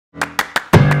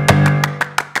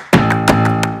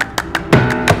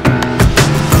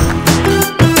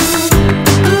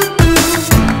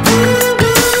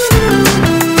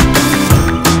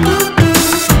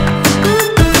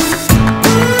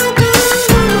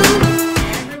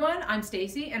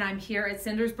Stacy and I'm here at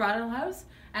Sinders Bridal House,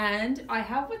 and I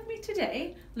have with me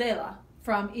today Layla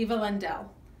from Eva Lundell,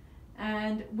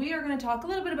 and we are going to talk a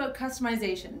little bit about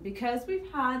customization because we've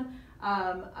had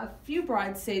a few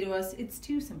brides say to us it's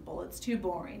too simple, it's too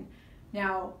boring.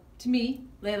 Now to me,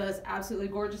 Layla is absolutely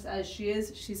gorgeous as she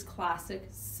is. She's classic,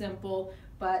 simple,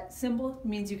 but simple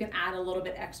means you can add a little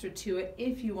bit extra to it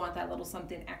if you want that little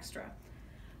something extra.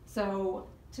 So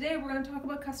today we're going to talk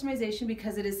about customization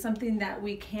because it is something that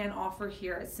we can offer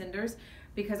here at Sinders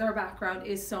because our background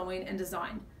is sewing and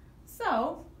design.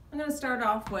 So I'm going to start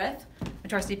off with a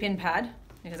trusty pin pad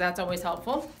because that's always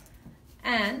helpful.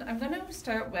 And I'm going to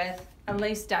start with a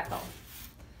lace decal.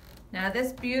 Now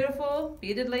this beautiful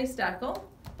beaded lace decal,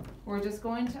 we're just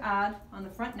going to add on the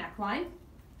front neckline.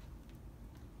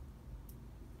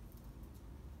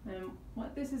 And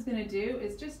what this is going to do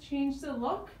is just change the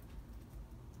look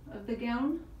of the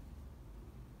gown,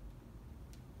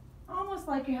 almost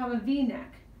like you have a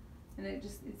V-neck, and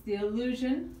it's the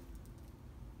illusion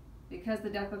because the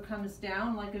decal comes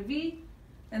down like a V.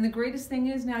 And the greatest thing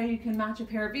is now you can match a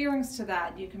pair of earrings to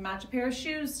that, you can match a pair of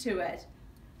shoes to it,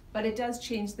 but it does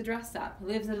change the dress up.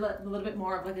 It gives it a little bit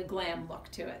more of like a glam look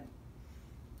to it.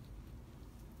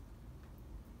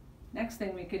 Next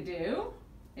thing we could do,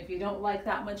 if you don't like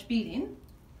that much beading,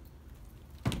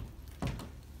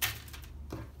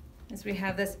 is we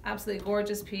have this absolutely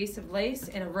gorgeous piece of lace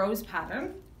in a rose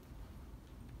pattern.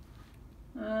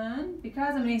 And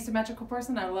because I'm an asymmetrical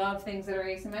person, I love things that are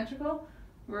asymmetrical,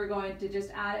 we're going to just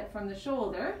add it from the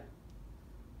shoulder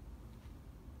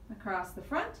across the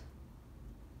front.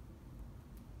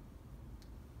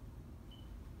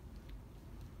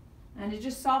 And it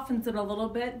just softens it a little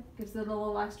bit, gives it a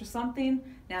little extra something.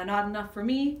 Now, not enough for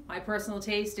me. My personal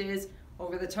taste is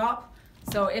over the top.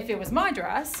 So if it was my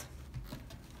dress,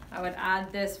 I would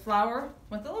add this flower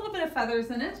with a little bit of feathers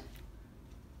in it.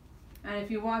 And if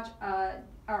you watch our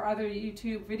other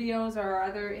YouTube videos or our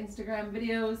other Instagram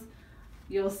videos,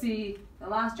 you'll see the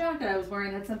last jacket I was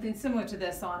wearing had something similar to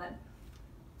this on it.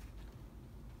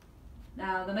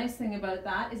 Now the nice thing about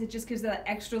that is it just gives that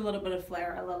extra little bit of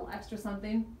flair, a little extra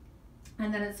something,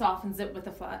 and then it softens it with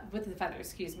the feathers,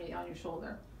 excuse me, on your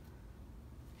shoulder.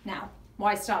 Now,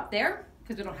 why stop there?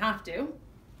 Because we don't have to.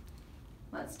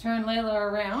 Let's turn Layla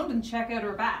around and check out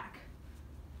her back.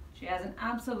 She has an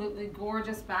absolutely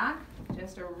gorgeous back,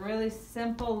 just a really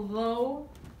simple low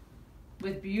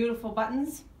with beautiful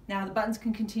buttons. Now the buttons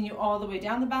can continue all the way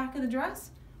down the back of the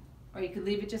dress, or you could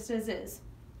leave it just as is.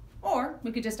 Or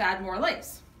we could just add more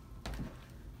lace.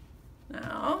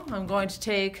 Now I'm going to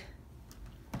take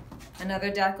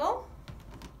another decal,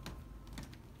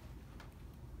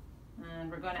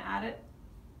 and we're going to add it,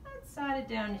 let's add it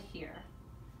down here.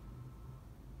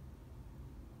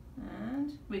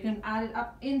 And we can add it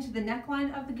up into the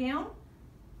neckline of the gown.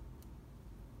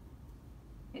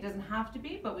 It doesn't have to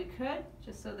be, but we could,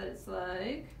 just so that it's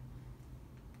like,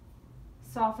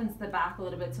 softens the back a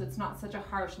little bit so it's not such a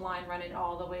harsh line running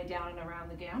all the way down and around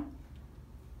the gown.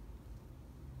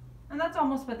 And that's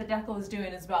almost what the decal is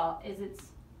doing as well, is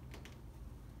it's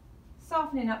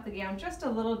softening up the gown just a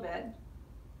little bit.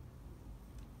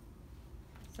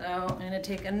 So I'm going to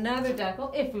take another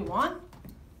decal, if we want,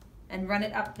 and run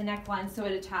it up the neckline so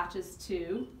it attaches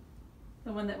to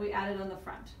the one that we added on the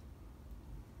front.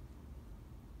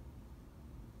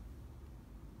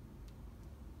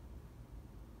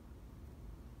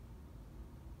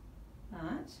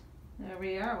 That. There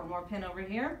we are, one more pin over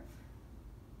here.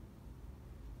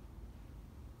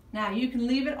 Now you can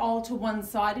leave it all to one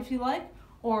side if you like,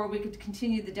 or we could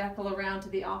continue the decal around to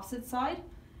the opposite side.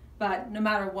 But no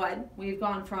matter what, we've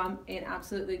gone from an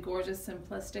absolutely gorgeous,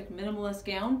 simplistic, minimalist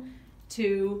gown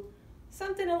to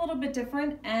something a little bit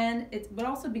different, and it would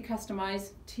also be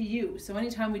customized to you. So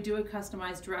anytime we do a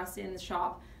customized dress in the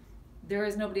shop, there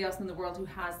is nobody else in the world who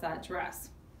has that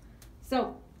dress.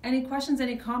 So any questions,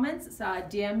 any comments,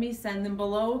 DM me, send them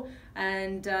below,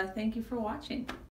 and thank you for watching.